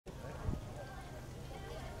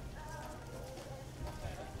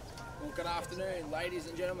Good afternoon, ladies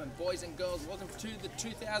and gentlemen, boys and girls. Welcome to the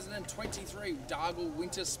 2023 Dargle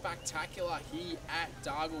Winter Spectacular here at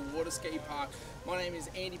Dargle Water Ski Park. My name is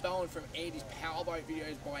Andy Bowen from Andy's Powerboat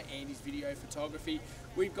Videos by Andy's Video Photography.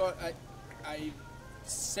 We've got a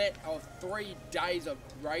set of 3 days of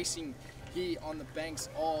racing here on the banks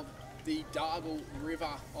of the Dargle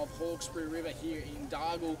River, of Hawkesbury River here in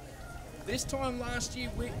Dargle. This time last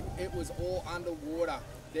year, it was all underwater.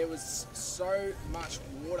 There was so much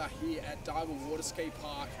water here at Dargle Water Ski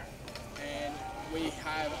Park, and we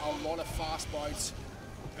have a lot of fast boats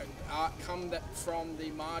come from the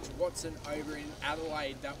Marge Watson over in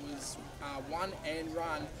Adelaide. That was won and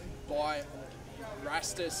run by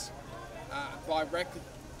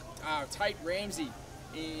Tate Ramsey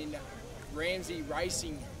in Ramsey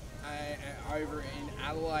Racing over in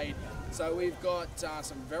Adelaide. So we've got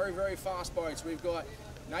some very, very fast boats. We've got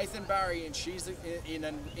Nathan Barry, and she's in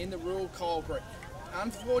the rule culprit.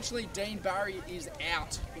 Unfortunately, Dean Barry is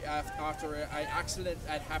out after an accident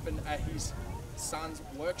that happened at his son's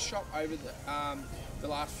workshop over the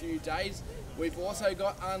last few days. We've also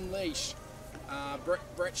got Unleash,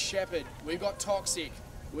 Brett Shepherd. We've got Toxic.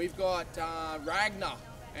 We've got Ragnar,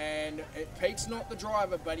 and Pete's not the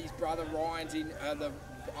driver, but his brother Ryan's in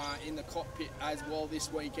the cockpit as well this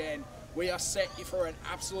weekend. We are set for an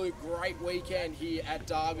absolute great weekend here at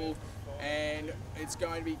Dargle, and it's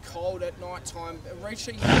going to be cold at night time,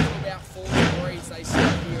 reaching about 4 degrees they say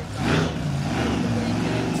here at Dargle over the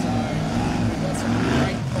weekend. So we've got some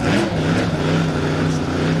great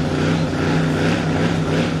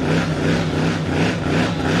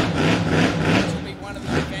This will be one of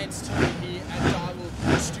the events too here at Dargle,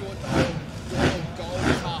 Stuart Doyle Gold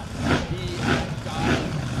Cup here at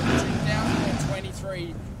Dargle, the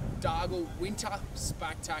 2023 Dargle Winter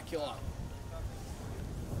Spectacular.